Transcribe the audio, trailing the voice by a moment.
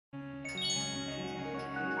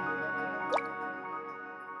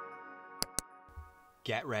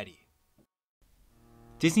Get ready.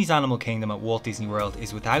 Disney's Animal Kingdom at Walt Disney World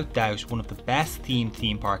is without doubt one of the best themed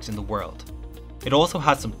theme parks in the world. It also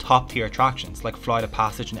has some top tier attractions like Flight of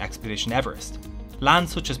Passage and Expedition Everest.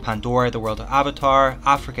 Lands such as Pandora, the world of Avatar,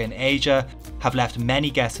 Africa and Asia have left many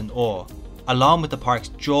guests in awe, along with the park's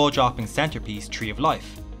jaw-dropping centerpiece, Tree of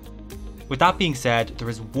Life. With that being said, there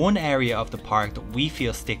is one area of the park that we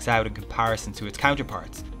feel sticks out in comparison to its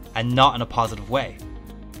counterparts, and not in a positive way.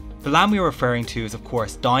 The land we are referring to is of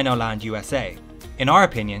course DinoLand USA. In our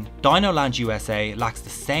opinion, DinoLand USA lacks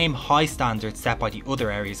the same high standards set by the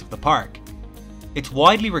other areas of the park. It's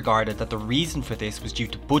widely regarded that the reason for this was due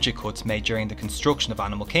to budget cuts made during the construction of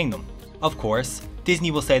Animal Kingdom. Of course,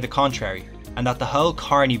 Disney will say the contrary, and that the whole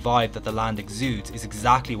carny vibe that the land exudes is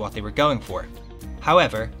exactly what they were going for.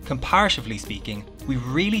 However, comparatively speaking, we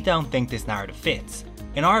really don't think this narrative fits.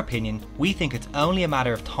 In our opinion, we think it's only a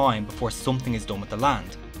matter of time before something is done with the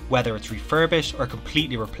land, whether it's refurbished or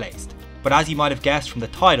completely replaced. But as you might have guessed from the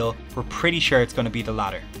title, we're pretty sure it's going to be the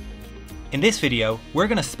latter. In this video, we're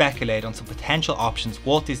going to speculate on some potential options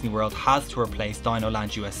Walt Disney World has to replace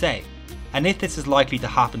DinoLand USA, and if this is likely to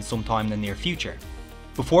happen sometime in the near future.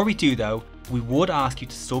 Before we do though, we would ask you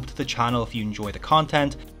to sub to the channel if you enjoy the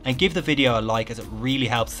content, and give the video a like as it really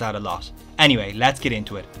helps us out a lot. Anyway, let's get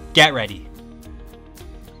into it. Get ready!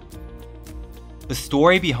 The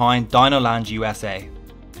story behind DinoLand USA.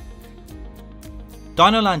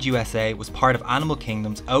 DinoLand USA was part of Animal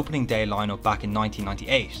Kingdom's opening day lineup back in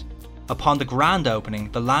 1998. Upon the grand opening,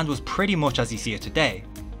 the land was pretty much as you see it today.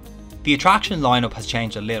 The attraction lineup has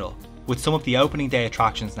changed a little, with some of the opening day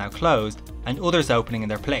attractions now closed and others opening in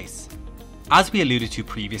their place. As we alluded to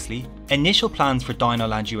previously, initial plans for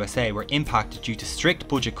DinoLand USA were impacted due to strict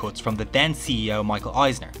budget cuts from the then CEO Michael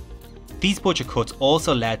Eisner. These budget cuts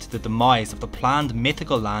also led to the demise of the planned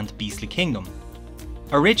mythical land Beastly Kingdom.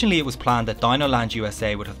 Originally it was planned that DinoLand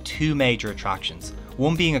USA would have two major attractions,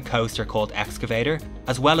 one being a coaster called Excavator,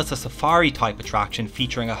 as well as a safari type attraction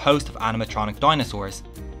featuring a host of animatronic dinosaurs.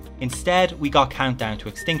 Instead, we got Countdown to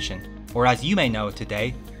Extinction, or as you may know it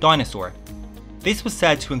today, Dinosaur. This was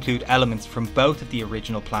said to include elements from both of the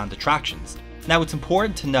original planned attractions. Now it's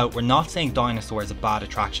important to note we're not saying Dinosaur is a bad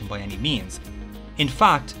attraction by any means. In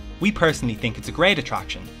fact, we personally think it's a great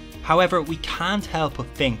attraction. However, we can't help but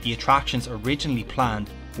think the attractions originally planned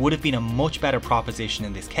would have been a much better proposition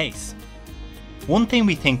in this case. One thing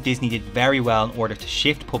we think Disney did very well in order to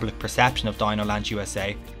shift public perception of DinoLand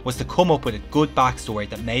USA was to come up with a good backstory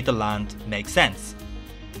that made the land make sense.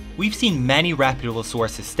 We've seen many reputable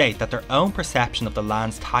sources state that their own perception of the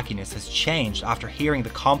land's tackiness has changed after hearing the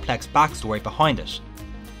complex backstory behind it.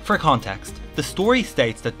 For context, the story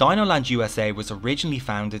states that DinoLand USA was originally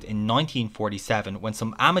founded in 1947 when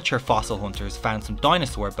some amateur fossil hunters found some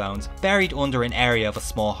dinosaur bones buried under an area of a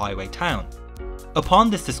small highway town. Upon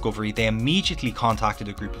this discovery, they immediately contacted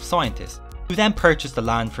a group of scientists, who then purchased the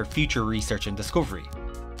land for future research and discovery.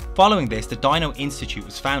 Following this, the Dino Institute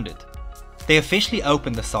was founded. They officially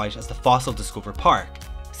opened the site as the Fossil Discover Park.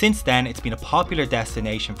 Since then, it's been a popular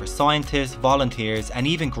destination for scientists, volunteers, and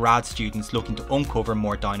even grad students looking to uncover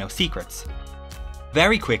more dino secrets.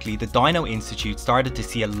 Very quickly, the Dino Institute started to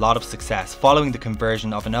see a lot of success following the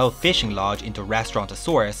conversion of an old fishing lodge into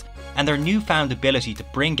Restaurantosaurus, and their newfound ability to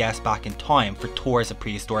bring guests back in time for tours of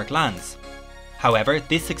prehistoric lands. However,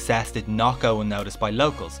 this success did not go unnoticed by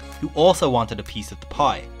locals, who also wanted a piece of the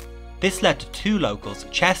pie. This led to two locals,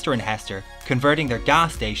 Chester and Hester, converting their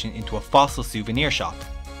gas station into a fossil souvenir shop.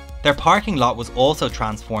 Their parking lot was also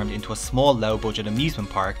transformed into a small low-budget amusement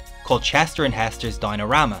park called Chester and Hester's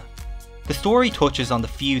Dino-Rama. The story touches on the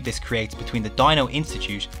feud this creates between the Dino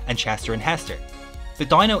Institute and Chester and Hester. The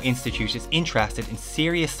Dino Institute is interested in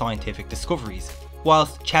serious scientific discoveries,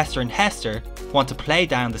 whilst Chester and Hester want to play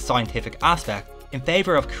down the scientific aspect in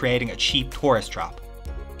favour of creating a cheap tourist trap,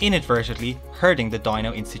 inadvertently hurting the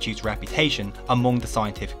Dino Institute's reputation among the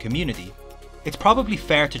scientific community. It's probably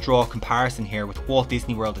fair to draw a comparison here with Walt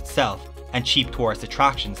Disney World itself and cheap tourist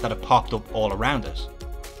attractions that have popped up all around it.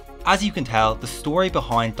 As you can tell, the story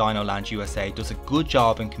behind DinoLand USA does a good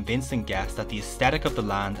job in convincing guests that the aesthetic of the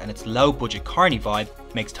land and its low budget carny vibe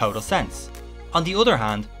makes total sense. On the other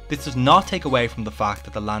hand, this does not take away from the fact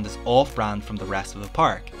that the land is off-brand from the rest of the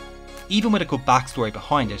park. Even with a good backstory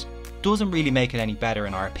behind it, doesn't really make it any better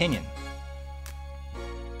in our opinion.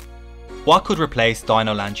 What could replace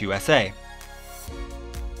DinoLand USA?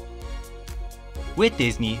 With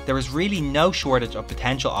Disney, there is really no shortage of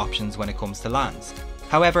potential options when it comes to lands.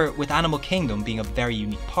 However, with Animal Kingdom being a very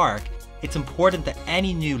unique park, it's important that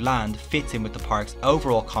any new land fits in with the park's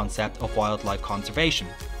overall concept of wildlife conservation.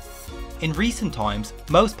 In recent times,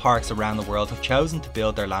 most parks around the world have chosen to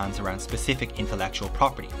build their lands around specific intellectual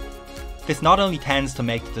property. This not only tends to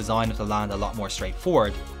make the design of the land a lot more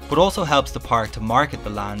straightforward, but also helps the park to market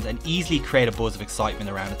the land and easily create a buzz of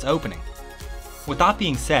excitement around its opening. With that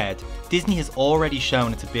being said, Disney has already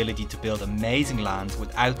shown its ability to build amazing lands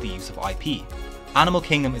without the use of IP. Animal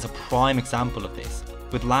Kingdom is a prime example of this,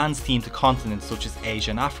 with lands themed to continents such as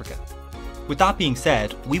Asia and Africa. With that being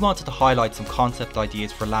said, we wanted to highlight some concept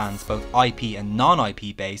ideas for lands both IP and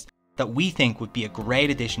non-IP based that we think would be a great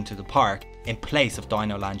addition to the park in place of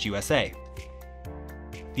DinoLand USA.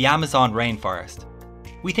 The Amazon rainforest.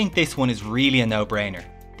 We think this one is really a no-brainer.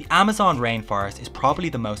 The Amazon rainforest is probably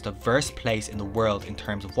the most diverse place in the world in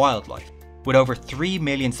terms of wildlife, with over 3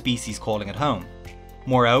 million species calling it home.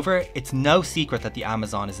 Moreover, it's no secret that the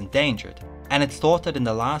Amazon is endangered, and it's thought that in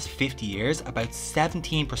the last 50 years, about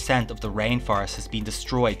 17% of the rainforest has been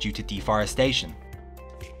destroyed due to deforestation.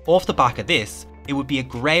 Off the back of this, it would be a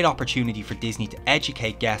great opportunity for Disney to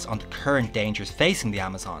educate guests on the current dangers facing the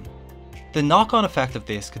Amazon. The knock-on effect of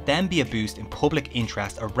this could then be a boost in public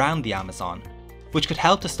interest around the Amazon, which could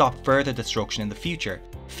help to stop further destruction in the future,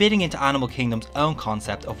 fitting into Animal Kingdom's own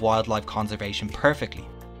concept of wildlife conservation perfectly.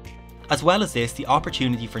 As well as this, the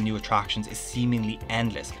opportunity for new attractions is seemingly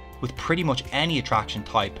endless, with pretty much any attraction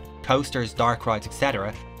type, coasters, dark rides,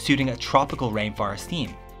 etc. suiting a tropical rainforest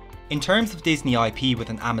theme. In terms of Disney IP with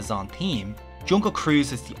an Amazon theme, Jungle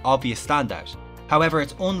Cruise is the obvious standout. However,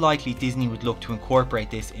 it's unlikely Disney would look to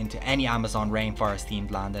incorporate this into any Amazon rainforest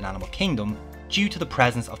themed land in Animal Kingdom due to the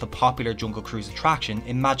presence of the popular Jungle Cruise attraction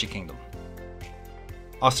in Magic Kingdom.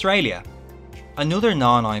 Australia. Another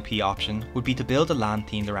non-IP option would be to build a land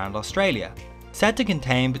themed around Australia. Said to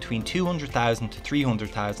contain between 200,000 to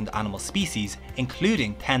 300,000 animal species,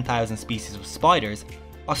 including 10,000 species of spiders,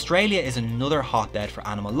 Australia is another hotbed for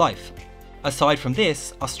animal life. Aside from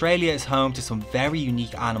this, Australia is home to some very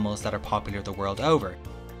unique animals that are popular the world over.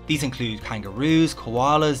 These include kangaroos,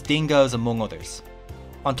 koalas, dingoes, among others.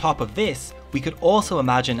 On top of this, we could also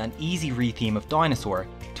imagine an easy retheme of Dinosaur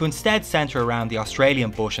to instead centre around the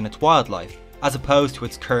Australian bush and its wildlife, as opposed to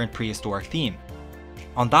its current prehistoric theme.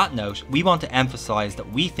 On that note, we want to emphasise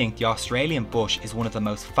that we think the Australian bush is one of the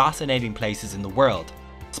most fascinating places in the world.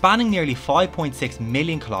 Spanning nearly 5.6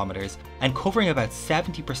 million kilometres and covering about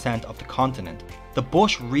 70% of the continent, the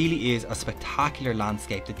bush really is a spectacular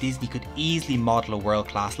landscape that Disney could easily model a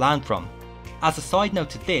world-class land from. As a side note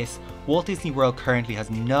to this, Walt Disney World currently has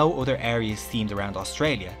no other areas themed around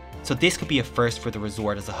Australia, so this could be a first for the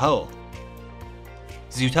resort as a whole.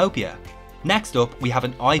 Zootopia. Next up, we have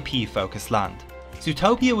an IP-focused land.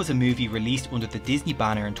 Zootopia was a movie released under the Disney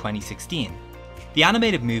banner in 2016. The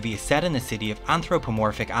animated movie is set in a city of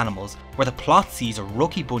anthropomorphic animals where the plot sees a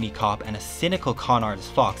rookie bunny cop and a cynical con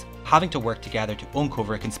artist fox having to work together to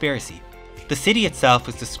uncover a conspiracy. The city itself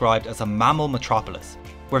is described as a mammal metropolis,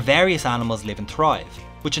 where various animals live and thrive,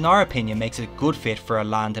 which in our opinion makes it a good fit for a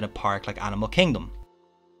land in a park like Animal Kingdom.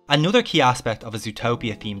 Another key aspect of a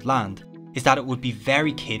Zootopia themed land is that it would be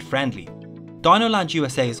very kid friendly. DinoLand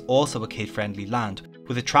USA is also a kid-friendly land,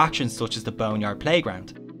 with attractions such as the Boneyard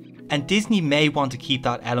Playground, and Disney may want to keep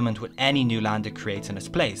that element with any new land it creates in its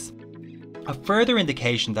place. A further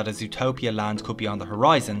indication that a Zootopia land could be on the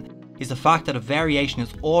horizon is the fact that a variation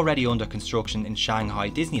is already under construction in Shanghai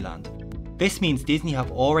Disneyland. This means Disney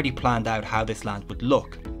have already planned out how this land would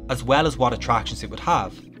look, as well as what attractions it would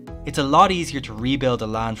have. It's a lot easier to rebuild a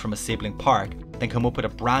land from a sibling park than come up with a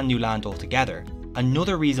brand new land altogether.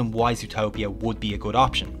 Another reason why Zootopia would be a good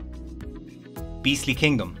option. Beastly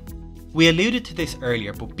Kingdom. We alluded to this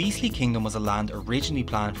earlier, but Beastly Kingdom was a land originally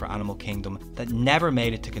planned for Animal Kingdom that never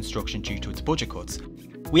made it to construction due to its budget cuts.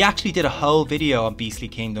 We actually did a whole video on Beastly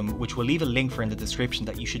Kingdom, which we'll leave a link for in the description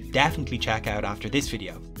that you should definitely check out after this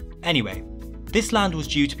video. Anyway, this land was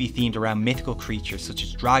due to be themed around mythical creatures such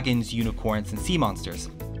as dragons, unicorns and sea monsters.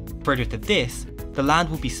 Further to this, the land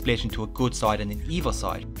would be split into a good side and an evil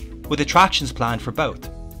side, with attractions planned for both.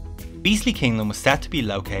 Beastly Kingdom was set to be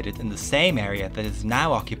located in the same area that is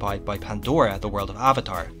now occupied by Pandora, the world of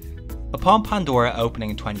Avatar. Upon Pandora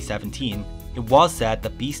opening in 2017, it was said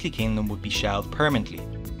that Beastly Kingdom would be shelved permanently.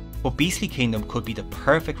 But Beastly Kingdom could be the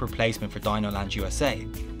perfect replacement for DinoLand USA,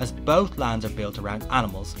 as both lands are built around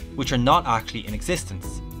animals which are not actually in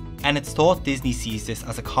existence, and it's thought Disney sees this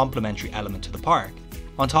as a complementary element to the park.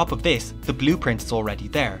 On top of this, the blueprint is already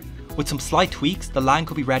there. With some slight tweaks, the land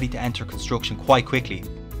could be ready to enter construction quite quickly,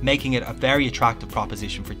 making it a very attractive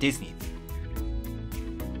proposition for Disney.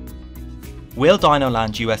 Will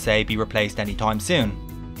DinoLand USA be replaced anytime soon?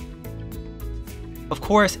 Of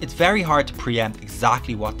course, it's very hard to preempt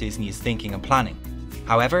exactly what Disney is thinking and planning.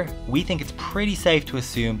 However, we think it's pretty safe to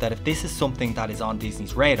assume that if this is something that is on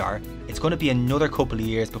Disney's radar, it's going to be another couple of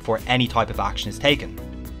years before any type of action is taken.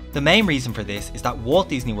 The main reason for this is that Walt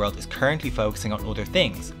Disney World is currently focusing on other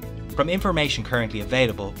things. From information currently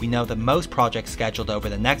available, we know that most projects scheduled over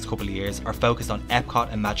the next couple of years are focused on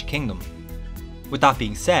Epcot and Magic Kingdom. With that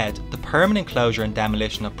being said, the permanent closure and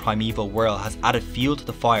demolition of Primeval Whirl has added fuel to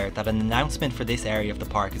the fire that an announcement for this area of the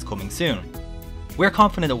park is coming soon. We're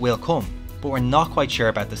confident it will come, but we're not quite sure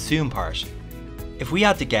about the soon part. If we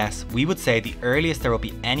had to guess, we would say the earliest there will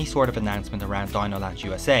be any sort of announcement around DinoLand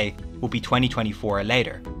USA will be 2024 or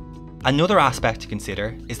later. Another aspect to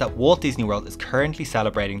consider is that Walt Disney World is currently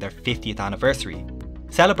celebrating their 50th anniversary.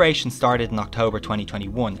 Celebrations started in October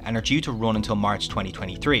 2021 and are due to run until March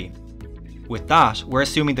 2023. With that, we're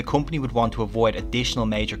assuming the company would want to avoid additional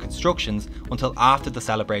major constructions until after the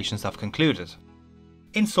celebrations have concluded.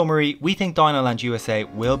 In summary, we think DinoLand USA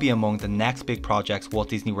will be among the next big projects Walt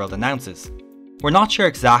Disney World announces. We're not sure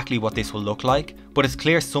exactly what this will look like, but it's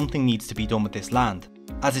clear something needs to be done with this land,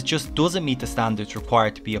 as it just doesn't meet the standards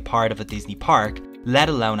required to be a part of a Disney park, let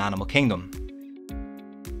alone Animal Kingdom.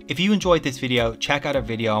 If you enjoyed this video, check out our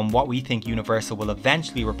video on what we think Universal will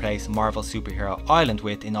eventually replace Marvel Superhero Island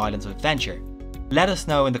with in Islands of Adventure. Let us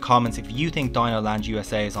know in the comments if you think DinoLand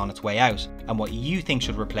USA is on its way out, and what you think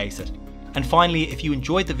should replace it. And finally, if you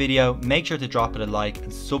enjoyed the video, make sure to drop it a like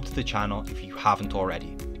and sub to the channel if you haven't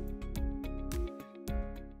already.